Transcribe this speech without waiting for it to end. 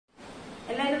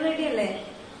എല്ലാവരും റെഡി അല്ലേ?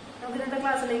 നമുക്ക് ഇന്നത്തെ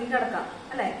ക്ലാസ്സിലേക്ക് കടക്കാം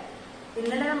അല്ലെ?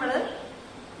 ഇന്നലെ നമ്മള്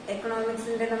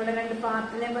എക്കണോമിക്സിന്റെ നമ്മുടെ 2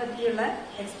 പാർട്ടിനെ പറ്റിയുള്ള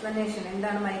എക്സ്പ്ലനേഷൻ,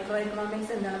 എന്താണ് മൈക്രോ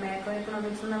എക്കണോമിക്സ്, എന്താണ് മാക്രോ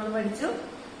എക്കണോമിക്സ് നമ്മൾ പഠിച്ചു.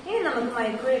 ഇനി നമുക്ക്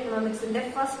മൈക്രോ എക്കണോമിക്സിന്റെ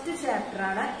ഫസ്റ്റ് ചാപ്റ്റർ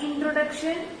ആണ്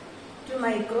introduction to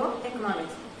micro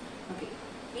economics. Okay,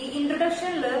 ഈ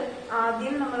ഇൻട്രൊഡക്ഷനിൽ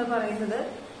ആദ്യം നമ്മൾ പറയുന്നത്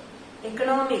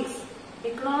എക്കണോമിക്സ്.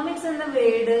 എക്കണോമിക്സ് എന്ന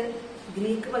വേർഡ്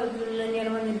ഗ്രീക്ക് പദത്തിൽ നിന്ന്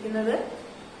തന്നെയാണ് വന്നിരിക്കുന്നത്.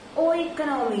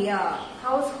 ഓയിക്കണോമിയ,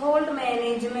 ഹൗസ് ഹോൾഡ്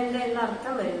മാനേജ്മെന്റ് എന്ന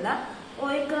അർത്ഥം വരുന്ന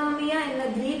ഓയിക്കണോമിയ എന്ന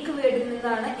ഗ്രീക്ക് വേർഡിൽ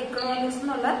നിന്നാണ് എക്കണോമിക്സ്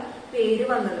എന്നുള്ള പേര്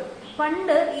വന്നത്.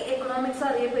 പണ്ട് ഈ എക്കണോമിക്സ്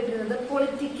അറിയപ്പെട്ടിരുന്നത്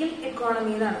പൊളിറ്റിക്കൽ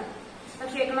എക്കോണമി എന്നാണ്.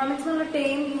 പക്ഷെ എക്കണോമിക്സ് എന്നുള്ള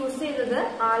ടേം യൂസ് ചെയ്തത്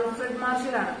ആൽഫ്രഡ്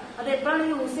മാർഷലാണ്. അത് എപ്പോഴാണ്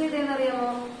യൂസ് ചെയ്തതെന്ന്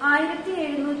അറിയാമോ?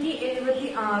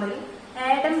 1776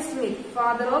 Adam Smith,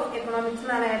 father of economics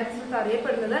എന്നാണ് ആഡം സ്മിത്ത്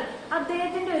അറിയപ്പെടുന്നത്.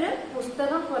 അദ്ദേഹത്തിന്റെ ഒരു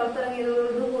പുസ്തകം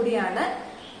പുറത്തിറങ്ങിയതോടുകൂടിയാണ്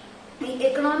ഈ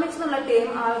എക്കണോമിക്സ് എന്നുള്ള ടേം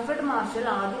ആൽഫ്രഡ് മാർഷൽ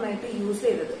ആദ്യമായിട്ട് യൂസ്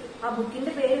ചെയ്തത്. ആ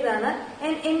ബുക്കിന്റെ പേര് ഇതാണ്,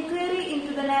 N enquiry in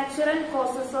to the natural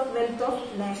causes of wealth of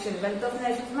nation. Wealth of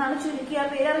Nations എന്നാണ് ചുരുക്കി ആ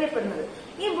പേര് അറിയപ്പെടുന്നത്.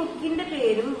 ഈ ബുക്കിന്റെ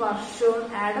പേരും വർഷവും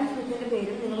ആഡം സ്മിത്തിന്റെ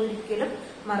പേരും നിങ്ങൾ ഒരിക്കലും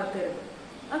മറക്കരുത്.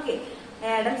 Okay,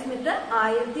 Adam Smith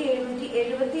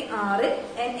 1776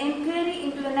 N enquiry in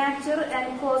to the nature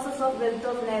and causes of wealth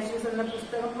of Nations എന്ന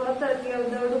പുസ്തകം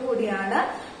പുറത്തിറക്കിയതോടുകൂടിയാണ്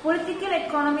പൊളിറ്റിക്കൽ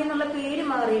എക്കോണമി എന്നുള്ള പേര്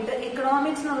മാറിയിട്ട്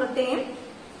എക്കണോമിക്സ് എന്നുള്ള ടേം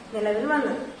നിലവിൽ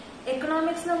വന്നത്.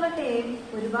 എക്കണോമിക്സ് എന്നുള്ള ടേം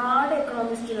ഒരുപാട്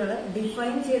എക്കണോമിസ്റ്റുകൾ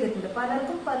ഡിഫൈൻ ചെയ്തിട്ടുണ്ട്.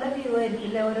 പലർക്കും പല വ്യൂ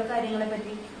ആയിരിക്കില്ല ഓരോ കാര്യങ്ങളെ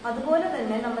പറ്റി. അതുപോലെ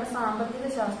തന്നെ നമ്മുടെ സാമ്പത്തിക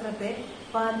ശാസ്ത്രത്തെ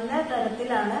പല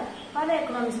തരത്തിലാണ് പല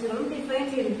എക്കണോമിസ്റ്റുകളും ഡിഫൈൻ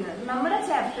ചെയ്തിരിക്കുന്നത്. നമ്മുടെ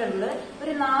ചാപ്റ്ററിൽ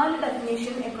ഒരു 4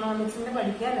 ഡെഫിനേഷൻ എക്കണോമിക്സിന്റെ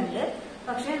പഠിക്കാനുണ്ട്.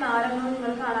 പക്ഷെ 4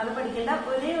 നിങ്ങൾ കാണാതെ പഠിക്കേണ്ട,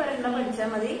 ഒരേ ഒരെണ്ണം പഠിച്ചാൽ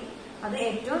മതി. അത്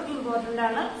ഏറ്റവും ഇമ്പോർട്ടന്റ്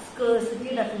ആണ്, സ്കേഴ്സിറ്റി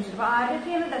ഡെഫിനിഷൻ. അപ്പൊ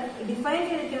ആരൊക്കെയാണ് ഡിഫൈൻ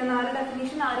ചെയ്തിരിക്കുന്നത്, 4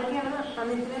 ഡെഫിനേഷൻ ആരൊക്കെയാണ്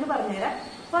തന്നിരിക്കുന്നതെന്ന് പറഞ്ഞുതരാം.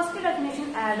 First definition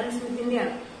Adam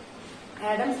സ്മിത്തിന്റെയാണ്.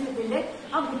 ആഡം സ്മിത്തിന്റെ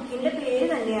ആ ബുക്കിന്റെ പേര്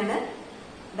തന്നെയാണ്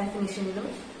ഡെഫിനിഷനിലും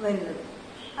വരുന്നത്.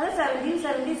 അത്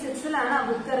 1776 ആ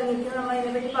ബുക്ക് ഇറങ്ങിയിരിക്കുന്നത്. നമ്മൾ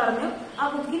അതിനെപ്പറ്റി പറഞ്ഞു. ആ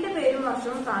ബുക്കിന്റെ പേരും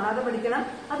വർഷവും കാണാതെ പഠിക്കണം.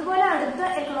 അതുപോലെ അടുത്ത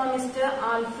എക്കണോമിസ്റ്റ്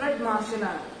ആൽഫ്രഡ് മാർഷൽ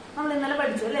ആണ്. നമ്മൾ ഇന്നലെ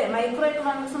പഠിച്ചു അല്ലെ? മൈക്രോ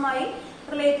എക്കണോമിക്സുമായി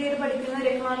റിലേറ്റ് ചെയ്ത് പഠിക്കുന്ന ഒരു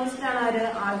എക്കണോമിസ്റ്റ് ആണ് ആര്?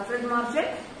 Alfred marshal.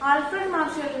 ആൽഫ്രഡ്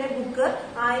മാർഷലിന്റെ ബുക്ക്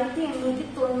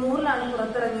 1890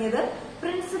 പുറത്തിറങ്ങിയത്.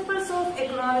 പ്രിൻസിപ്പിൾസ് ഓഫ്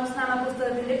എക്കണോമിക്സ് എന്നാണ് ആ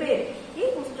പുസ്തകത്തിന്റെ പേര്. ഈ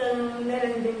പുസ്തകങ്ങളിലെ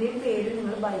 2ന്റെയും പേര്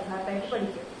നിങ്ങൾ ബൈഹാർട്ടായിട്ട്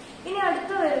പഠിക്കും. ഇനി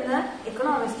അടുത്ത് വരുന്ന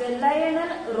എക്കണോമിസ്റ്റ്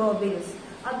ലയണൽ റോബിൻസ്.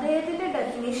 അദ്ദേഹത്തിന്റെ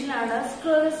ഡെഫിനേഷൻ ആണ്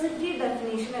സ്കേഴ്സിറ്റി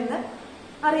ഡെഫിനേഷൻ എന്ന്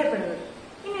അറിയപ്പെടുന്നത്.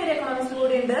 ഇനി ഒരു എക്കണോമിസ്റ്റ്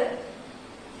കൂടിയുണ്ട്,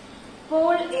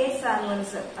 പോൾ എ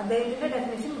സാമുവൽസൺ. അദ്ദേഹത്തിന്റെ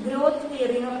ഡെഫിനേഷൻ ഗ്രോത്ത്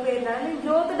തിയറി എന്നുള്ള പേരിലാണ്, അല്ലെങ്കിൽ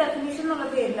ഗ്രോത്ത് ഡെഫിനേഷൻ എന്നുള്ള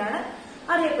പേരിലാണ്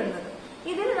അറിയപ്പെടുന്നത്.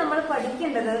 ഇതിൽ നമ്മൾ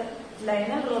പഠിക്കേണ്ടത്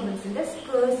ലയണൽ റോബിൻസിന്റെ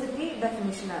സ്കേഴ്സിറ്റി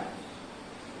ഡെഫിനേഷൻ ആണ്.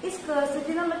 ഈ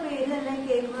സ്കേഴ്സിറ്റി എന്നുള്ള പേര് തന്നെ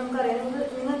കേൾക്കുമ്പോൾ നമുക്കറിയാം.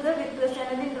 നിങ്ങൾക്ക് വിത്ത്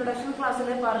ഇൻട്രൊഡക്ഷൻ ക്ലാസ്സിൽ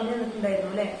പറഞ്ഞു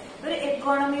തന്നിട്ടുണ്ടായിരുന്നു അല്ലെ? ഒരു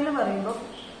എക്കോണമി എന്ന് പറയുമ്പോൾ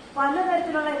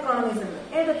പലതരത്തിലുള്ള എക്കോണമീസ് ഉണ്ട്.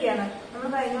 ഏതൊക്കെയാണ് നമ്മൾ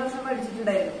കഴിഞ്ഞ വർഷം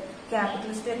പഠിച്ചിട്ടുണ്ടായിരുന്നു?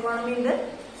 ക്യാപിറ്റലിസ്റ്റ് എക്കോണമി ഉണ്ട്,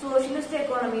 സോഷ്യലിസ്റ്റ്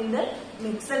എക്കോണമി ഉണ്ട്,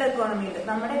 മിക്സഡ് എക്കോണമി ഉണ്ട്.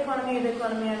 നമ്മുടെ എക്കോണമി ഏത്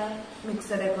എക്കോണമിയാണ്?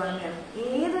 മിക്സഡ് എക്കോണമിയാണ്.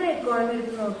 ഏതൊരു എക്കോണമി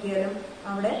എടുത്ത് നോക്കിയാലും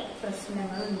അവിടെ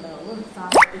പ്രശ്നങ്ങൾ ഉണ്ടാവും.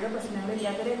 സാമ്പത്തിക പ്രശ്നങ്ങൾ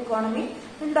ഇല്ലാത്തൊരു എക്കോണമി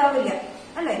ഉണ്ടാവില്ല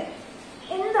അല്ലെ?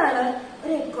 എന്താണ്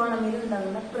ഒരു എക്കോണമിയിൽ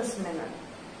ഉണ്ടാകുന്ന പ്രശ്നങ്ങൾ?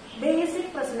 ബേസിക്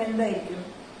പ്രശ്നം എന്തായിരിക്കും?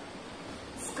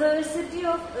 സ്കേഴ്സിറ്റി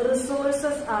ഓഫ്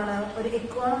റിസോഴ്സസ് ആണ് ഒരു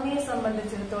എക്കോണമിയെ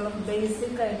സംബന്ധിച്ചിടത്തോളം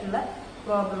ബേസിക് ആയിട്ടുള്ള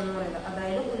പ്രോബ്ലം എന്ന് പറയുന്നത്.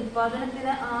 അതായത്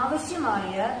ഉൽപാദനത്തിന്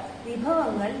ആവശ്യമായ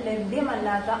വിഭവങ്ങൾ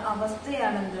ലഭ്യമല്ലാത്ത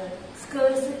അവസ്ഥയാണെന്ത്?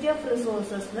 സ്കേഴ്സിറ്റി ഓഫ്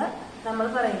റിസോഴ്സസ് എന്ന് നമ്മൾ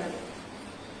പറയുന്നത്.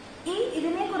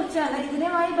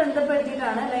 ഇതിനുമായി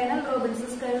ബന്ധപ്പെടുത്തിയിട്ടാണ് ലയണൽ റോബിൻസ്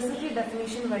സ്കേഴ്സിറ്റി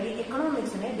ഡെഫിനിഷൻ വഴി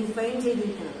എക്കണോമിക്സിനെ ഡിഫൈൻ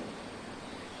ചെയ്തിരിക്കുന്നത്.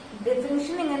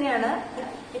 ഡെഫിനിഷൻ എങ്ങനെയാണ്?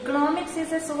 Economics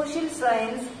is A social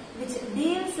science which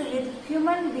deals with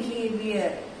human behavior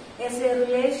as a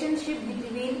relationship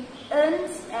between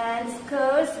ends and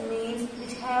scarce means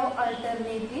which have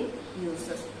alternative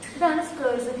uses. ഇതാണ്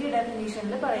scarcity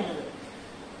ഡെഫിനിഷനിൽ പറയുന്നത്.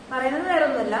 വേറെ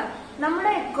ഒന്നുമല്ല,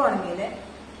 നമ്മുടെ എക്കോണമിയിലെ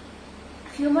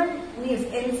ഹ്യൂമൻ നീഡ്സ്,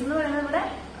 എൻസ് എന്ന് പറയുന്നത് ഇവിടെ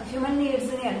ഹ്യൂമൻ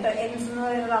നീഡ്സിനെയാണ് കേട്ടോ. എൻസ് എന്ന്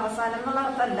പറയുന്നത് അവസാനം എന്നുള്ള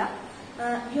അർത്ഥമല്ല.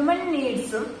 Human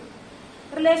നീഡ്സും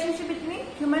relationship between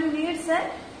human needs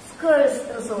and scarce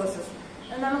resources.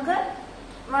 നമുക്ക്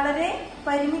വളരെ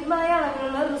പരിമിതമായ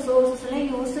അളവിലുള്ള റിസോഴ്സസിനെ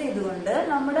യൂസ് ചെയ്തുകൊണ്ട്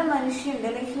നമ്മുടെ മനുഷ്യന്റെ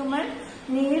അല്ലെങ്കിൽ ഹ്യൂമൻ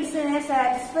നീഡ്സിനെ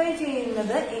സാറ്റിസ്ഫൈ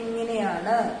ചെയ്യുന്നത്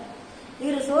എങ്ങനെയാണ്? ഈ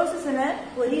റിസോഴ്സസിന്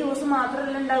ഒരു യൂസ്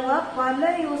മാത്രമല്ല ഉണ്ടാവുക, പല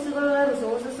യൂസുകളുള്ള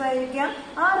റിസോഴ്സസ് ആയിരിക്കാം.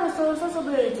 ആ റിസോഴ്സസ്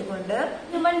ഉപയോഗിച്ചുകൊണ്ട്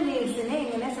ഹ്യൂമൻ നീഡ്സിനെ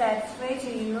എങ്ങനെ സാറ്റിസ്ഫൈ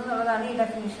ചെയ്യുന്നു എന്നുള്ളതാണ് ഈ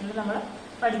ഡെഫിനിഷനിൽ നമ്മൾ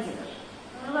പഠിക്കുന്നത്.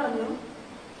 നമ്മൾ പറഞ്ഞു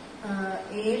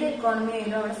ഏത് എക്കോണമി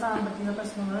ആയാലും അവിടെ സാമ്പത്തിക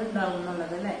പ്രശ്നങ്ങൾ ഉണ്ടാവും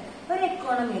എന്നുള്ളത് അല്ലെ? ഒരു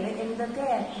എക്കോണമിയിൽ എന്തൊക്കെ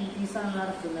ആക്ടിവിറ്റീസ് ആണ്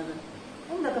നടക്കുന്നത്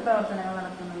എന്തൊക്കെ പ്രവർത്തനങ്ങൾ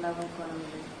നടക്കുന്നുണ്ടാവും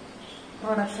എക്കോണമിയിൽ?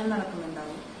 പ്രൊഡക്ഷൻ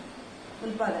നടക്കുന്നുണ്ടാവും,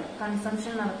 ഉൽപാദനം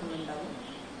കൺസംഷൻ നടക്കുന്നുണ്ടാവും,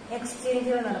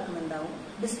 എക്സ്ചേഞ്ചുകൾ നടക്കുന്നുണ്ടാവും,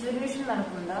 ഡിസ്ട്രിബ്യൂഷൻ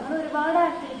നടക്കുന്നുണ്ടാവും. അങ്ങനെ ഒരുപാട്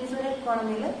ആക്ടിവിറ്റീസ് ഒരു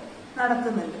എക്കോണമിയിൽ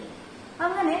നടക്കുന്നുണ്ട്.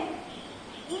 അങ്ങനെ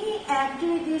ഈ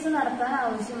ആക്ടിവിറ്റീസ് നടത്താൻ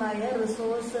ആവശ്യമായ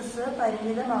റിസോഴ്സസ്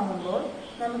പരിമിതമാകുമ്പോൾ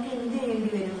നമുക്ക് എന്ത് ചെയ്യേണ്ടി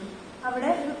വരും? അവിടെ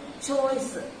ഒരു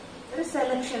ചോയ്സ്, ഒരു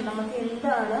സെലക്ഷൻ, നമുക്ക്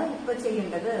എന്താണ് ഇപ്പൊ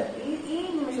ചെയ്യേണ്ടത്, ഈ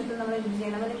നിമിഷത്തിൽ നമ്മൾ എന്ത്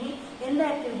ചെയ്യണം, അല്ലെങ്കിൽ എന്ത്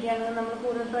ആക്ടിവിറ്റിയാണ് നമ്മൾ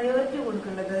കൂടുതൽ പ്രയോറിറ്റി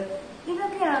കൊടുക്കേണ്ടത്,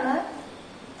 ഇതൊക്കെയാണ്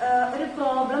ഒരു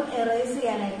പ്രോബ്ലം എറേസ്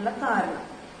ചെയ്യാനായിട്ടുള്ള കാരണം.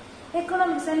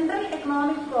 സെൻട്രൽ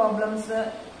എക്കണോമിക് പ്രോബ്ലംസ്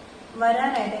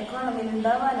വരാനായിട്ട്, എക്കോണമിയിൽ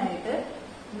ഉണ്ടാവാനായിട്ട്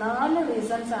 4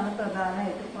 റീസൺസ് ആണ്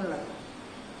പ്രധാനമായിട്ട് ഉള്ളത്.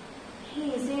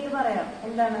 ഈസി ആയിട്ട് പറയാം.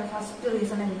 എന്താണ് ഫസ്റ്റ്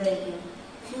റീസൺ? എന്തായിരിക്കും?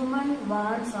 Human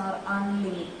wants R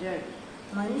unlimited.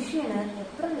 മനുഷ്യന്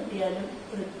എത്ര കിട്ടിയാലും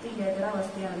തൃപ്തിയില്ലാത്ത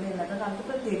അവസ്ഥയാണല്ലോ ഇന്നത്തെ കാലത്ത്.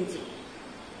 പ്രത്യേകിച്ച്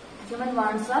ഹ്യൂമൻ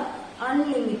വാണ്ട്സ് ആർ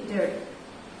അൺലിമിറ്റഡ്.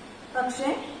 പക്ഷെ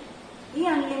ഈ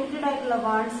അൺലിമിറ്റഡ് ആയിട്ടുള്ള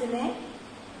വാണ്ട്സിനെ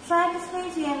സാറ്റിസ്ഫൈ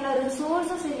ചെയ്യാനുള്ള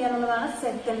റിസോഴ്സസ് ഇല്ല എന്നുള്ളതാണ്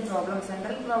second problem.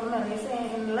 Central problem errors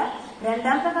ചെയ്യാനുള്ള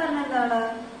രണ്ടാമത്തെ കാരണം എന്താണ്?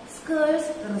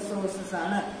 സ്കേഴ്സ് റിസോഴ്സസ്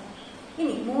ആണ്.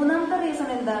 ഇനി മൂന്നാമത്തെ റീസൺ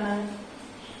എന്താണ്?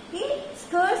 ഈ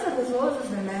സ്കേഴ്സ്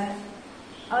റിസോഴ്സസിന്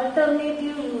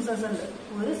ആൾട്ടർനേറ്റീവ് യൂസസ് ഉണ്ട്.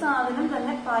 ഒരു സാധനം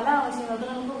തന്നെ പല ആവശ്യങ്ങൾക്ക്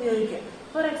നമുക്ക് ഉപയോഗിക്കാം.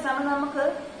 ഫോർ എക്സാമ്പിൾ, നമുക്ക്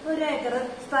 1 ഏക്കർ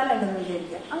സ്ഥലം ഉണ്ടെന്ന്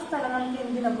വിചാരിക്കാം. ആ സ്ഥലം നമുക്ക്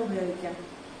എന്തിനൊക്കെ ഉപയോഗിക്കാം?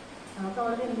 നമുക്ക്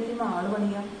അവിടെ എന്തെങ്കിലും മാള്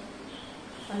പണിയാം,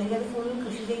 അല്ലെങ്കിൽ അത് ഫുൾ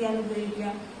കൃഷി ചെയ്യാൻ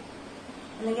ഉപയോഗിക്കാം,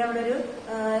 അല്ലെങ്കിൽ അവിടെ ഒരു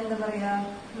എന്താ പറയാ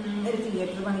ഒരു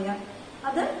തിയേറ്റർ പണിയാം.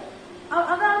 അതാണ്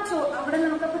അവിടെ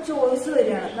നമുക്കപ്പോ ചോയ്സ്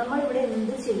വരികയാണ്. നമ്മളിവിടെ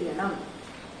എന്ത് ചെയ്യണം,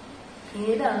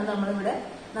 ഏതാണ് നമ്മളിവിടെ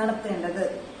നടത്തേണ്ടത്.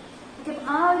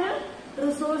 ആ ഒരു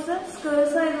റിസോഴ്സ്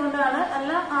സ്കേഴ്സ് ആയതുകൊണ്ടാണ്,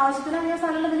 അല്ല ആവശ്യത്തിനധികം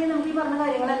സ്ഥലം ഉണ്ടെങ്കിൽ നമുക്ക് ഈ പറഞ്ഞ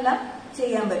കാര്യങ്ങളെല്ലാം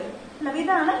ചെയ്യാൻ പറ്റും. അല്ല,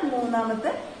 ഇതാണ്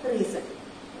മൂന്നാമത്തെ റീസൺ.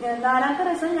 നാലാമത്തെ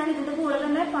റീസൺ ഞാൻ ഇതിന്റെ കൂടെ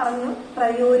തന്നെ പറഞ്ഞു,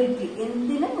 പ്രയോറിറ്റി.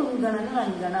 എന്തിന് മുൻഗണന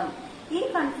നൽകണം. ഈ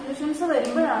കൺഫ്യൂഷൻസ്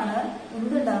വരുമ്പോഴാണ്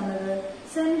എന്തുണ്ടാകുന്നത്?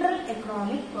 സെൻട്രൽ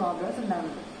എക്കണോമിക് പ്രോബ്ലംസ്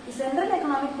ഉണ്ടാകുന്നത്. ഈ സെൻട്രൽ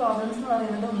എക്കണോമിക് പ്രോബ്ലംസ് എന്ന്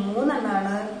പറയുന്നത്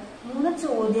 3 3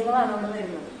 ചോദ്യങ്ങളാണ് അവിടെ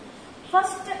വരുന്നത്.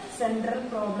 ഫസ്റ്റ് സെൻട്രൽ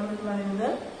പ്രോബ്ലം എന്ന് പറയുന്നത്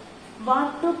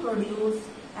what to produce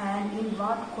and in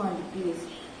what quantities.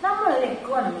 നമ്മളൊരു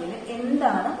എക്കോണമിയിൽ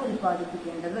എന്താണ്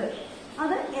ഉൽപ്പാദിപ്പിക്കേണ്ടത്,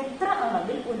 അത് എത്ര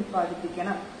അളവിൽ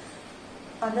ഉൽപ്പാദിപ്പിക്കണം,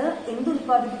 അത്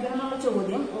എന്തുൽപ്പാദിപ്പിക്കണം എന്നുള്ള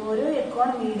ചോദ്യം ഓരോ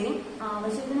എക്കോണമിയുടെയും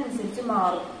ആവശ്യത്തിനനുസരിച്ച്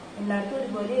മാറും. എല്ലാവർക്കും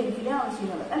ഒരുപോലെ ആയിരിക്കില്ല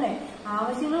ആവശ്യങ്ങൾ, അല്ലെ?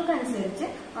 ആവശ്യങ്ങൾക്കനുസരിച്ച്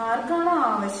ആർക്കാണോ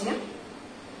ആവശ്യം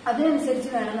അതിനനുസരിച്ച്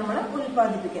വേണം നമ്മൾ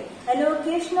ഉൽപ്പാദിപ്പിക്കാൻ.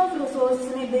 അലോക്കേഷൻ ഓഫ്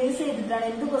റിസോഴ്സിനെ ബേസ് ചെയ്തിട്ടാണ്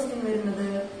എന്ത് ക്വസ്റ്റ്യൻ വരുന്നത്?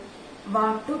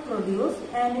 What to produce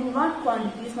and in what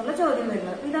quantities എന്നുള്ള ചോദ്യം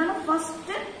വരുന്നത്. ഇതാണ്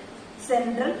ഫസ്റ്റ്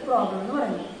സെൻട്രൽ പ്രോബ്ലം എന്ന്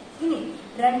പറയുന്നത്. ഇനി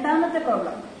രണ്ടാമത്തെ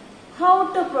പ്രോബ്ലം ഹൗ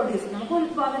ടു പ്രൊഡ്യൂസ്. നമുക്ക്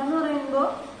ഉൽപാദനം എന്ന് പറയുമ്പോൾ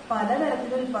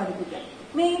പലതരത്തിൽ ഉൽപ്പാദിപ്പിക്കാം.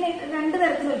 മെയിനായിട്ട് 2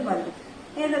 തരത്തിൽ ഉൽപ്പാദിപ്പിക്കാം.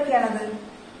 ഏതൊക്കെയാണത്?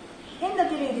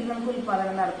 എന്തൊക്കെ രീതിയിൽ നമുക്ക്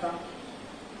ഉൽപാദനം നടത്താം?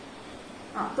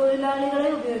 തൊഴിലാളികളെ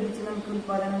ഉപയോഗിച്ച് നമുക്ക്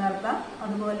ഉൽപാദനം നടത്താം.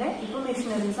 അതുപോലെ ഇപ്പൊ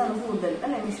മെഷീനറീസ് ആണ് കൂടുതൽ,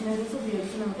 അല്ലെ? മെഷീനറീസ്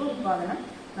ഉപയോഗിച്ച് നമുക്ക് ഉൽപാദനം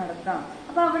നടത്താം.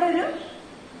 അപ്പൊ അവിടെ ഒരു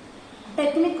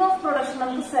ടെക്നിക് ഓഫ് പ്രൊഡക്ഷൻ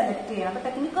നമുക്ക് സെലക്ട് ചെയ്യാം. അപ്പൊ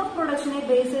ടെക്നിക് ഓഫ് പ്രൊഡക്ഷനെ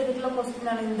ബേസ് ചെയ്തിട്ടുള്ള ക്വസ്റ്റ്യൻ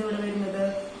ആണ് എന്തിവിടെ വരുന്നത്?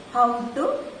 How to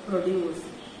produce.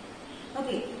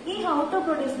 ഓക്കെ, ഈ ഹൗ ടു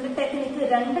പ്രൊഡ്യൂസിന്റെ ടെക്നിക്ക്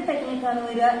 2 ടെക്നിക്കാണ്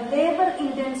വരിക. Labour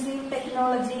intensive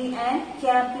technology and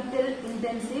capital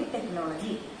intensive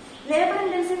technology. Labour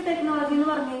intensive technology എന്ന്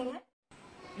പറഞ്ഞു കഴിഞ്ഞാൽ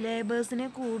ലേബേഴ്സിനെ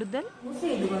കൂടുതൽ യൂസ്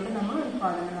ചെയ്തുകൊണ്ട് നമ്മൾ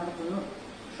ഉൽപാദനം നടത്തുന്നു.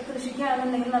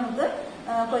 കൃഷിക്കാണെന്നുണ്ടെങ്കിൽ നമുക്ക്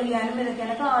കൊയ്യാനും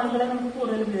വിതയ്ക്കാനൊക്കെ ആളുകളെ നമുക്ക്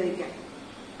കൂടുതൽ ഉപയോഗിക്കാം.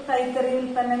 കൈത്തറി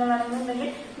ഉൽപ്പന്നങ്ങളാണെന്നുണ്ടെങ്കിൽ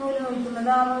നൂല് നൂൽക്കുന്നത്,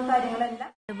 ആ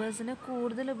കാര്യങ്ങളെല്ലാം ലേബേഴ്സിനെ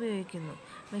കൂടുതൽ ഉപയോഗിക്കുന്നു.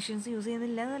 മെഷീൻസ് യൂസ്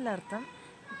ചെയ്യുന്നില്ല എന്നല്ല അർത്ഥം,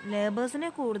 ലേബേഴ്സിനെ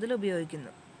കൂടുതൽ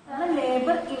ഉപയോഗിക്കുന്നു. അതാണ്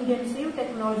ലേബർ ഇന്റൻസീവ്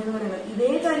ടെക്നോളജി എന്ന് പറയുന്നത്.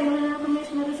 ഇതേ കാര്യങ്ങൾ നമുക്ക്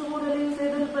മെഷീനറീസ് കൂടുതൽ യൂസ്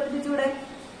ചെയ്ത് ഉൽപ്പാദിപ്പിച്ചൂടെ,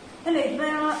 അല്ലെ?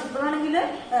 ഇപ്പോഴാണെങ്കിൽ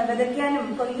വിതയ്ക്കാനും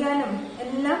കൊയ്യാനും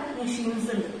എല്ലാം മെഷീൻസ്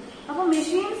ഉണ്ട്. അപ്പൊ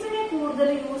മെഷീൻസിനെ കൂടുതൽ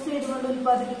യൂസ് ചെയ്തുകൊണ്ട്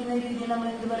ഉൽപ്പാദിപ്പിക്കുന്ന രീതി നമ്മൾ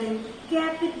എന്ത് പറയും?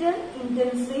 ക്യാപിറ്റൽ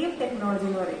ഇന്റൻസീവ് ടെക്നോളജി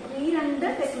എന്ന് പറയും. അപ്പൊ ഈ 2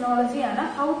 ടെക്നോളജിയാണ്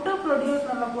ഹൗ ടു പ്രൊഡ്യൂസ്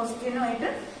എന്നുള്ള ക്വസ്റ്റ്യനുമായിട്ട്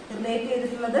റിലേറ്റ്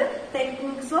ചെയ്തിട്ടുള്ളത്.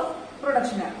 ടെക്നിക്സ് ഓഫ്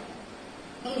പ്രൊഡക്ഷൻ ആണ്.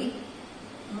 ഇനി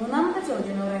മൂന്നാമത്തെ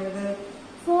ചോദ്യം എന്ന് പറയുന്നത്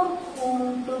ഫോർ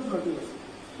ഹൂം ടു പ്രൊഡ്യൂസ്.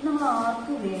 നമ്മൾ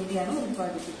ആർക്ക് വേണ്ടിയാണ്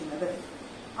ഉൽപ്പാദിപ്പിക്കുന്നത്?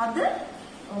 അത്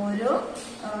ഓരോ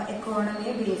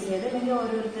എക്കോണമിയെ ബേസ് ചെയ്ത്, അല്ലെങ്കിൽ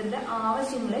ഓരോരുത്തരുടെ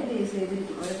ആവശ്യങ്ങളെ ബേസ്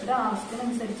ചെയ്തിരിക്കും. ഓരോരുത്തരുടെ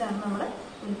ആവശ്യത്തിനനുസരിച്ചാണ് നമ്മൾ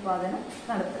ഉൽപാദനം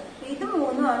നടത്തുക. ഇത്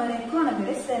 3 ഒരു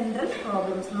എക്കോണമിയുടെ സെൻട്രൽ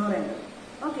പ്രോബ്ലംസ് എന്ന് പറയുന്നത്.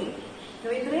 ഓക്കെ,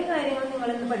 ഇത്രയും കാര്യങ്ങൾ നിങ്ങൾ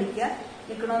ഇന്ന് പഠിക്കുക.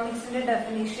 എക്കണോമിക്സിന്റെ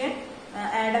definition,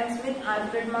 Adam Smith,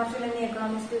 Alfred marshal എന്നീ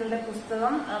എക്കണോമിസ്റ്റുകളുടെ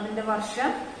പുസ്തകം, അതിന്റെ വർഷം,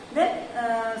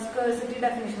 scarcity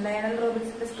definition, Lionel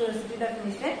റോബിൻസിന്റെ scarcity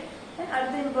definition.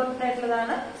 അടുത്ത ഇമ്പോർട്ടന്റ്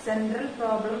ആയിട്ടുള്ളതാണ് central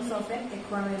problems of N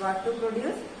economy, what to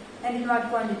produce and in what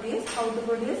quantities, how to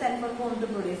produce and for whom to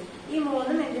produce. ഈ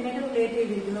മൂന്നും എന്തിനായിട്ട് relate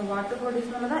ചെയ്തിരിക്കുന്നു? What to produce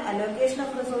എന്നുള്ളത് അലോക്കേഷൻ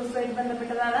ഓഫ് റിസോഴ്സ് ആയിട്ട്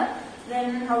ബന്ധപ്പെട്ടതാണ്. Then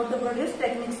how to produce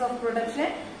techniques of production,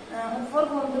 four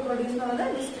home to produce എന്നുള്ളത്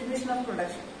distribution of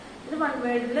production. ഇത് one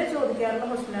വേർഡിൽ ചോദിക്കാറുള്ള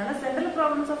question ആണ്. Central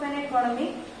problems of an economy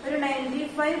ഒരു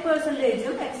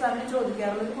 95% എക്സാമിന്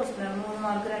ചോദിക്കാറുള്ള ഒരു ക്വസ്റ്റൻ ആണ്. 3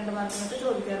 മാർക്ക് 2 മാർക്കിനൊക്കെ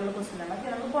ചോദിക്കാറുള്ള ക്വസ്റ്റൻ ആണ്. ഓക്കെ,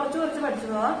 നമുക്ക് കുറച്ച് പഠിച്ചു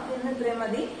പോവാം. ഇന്ന് ഇത്രയും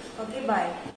മതി. Okay, by.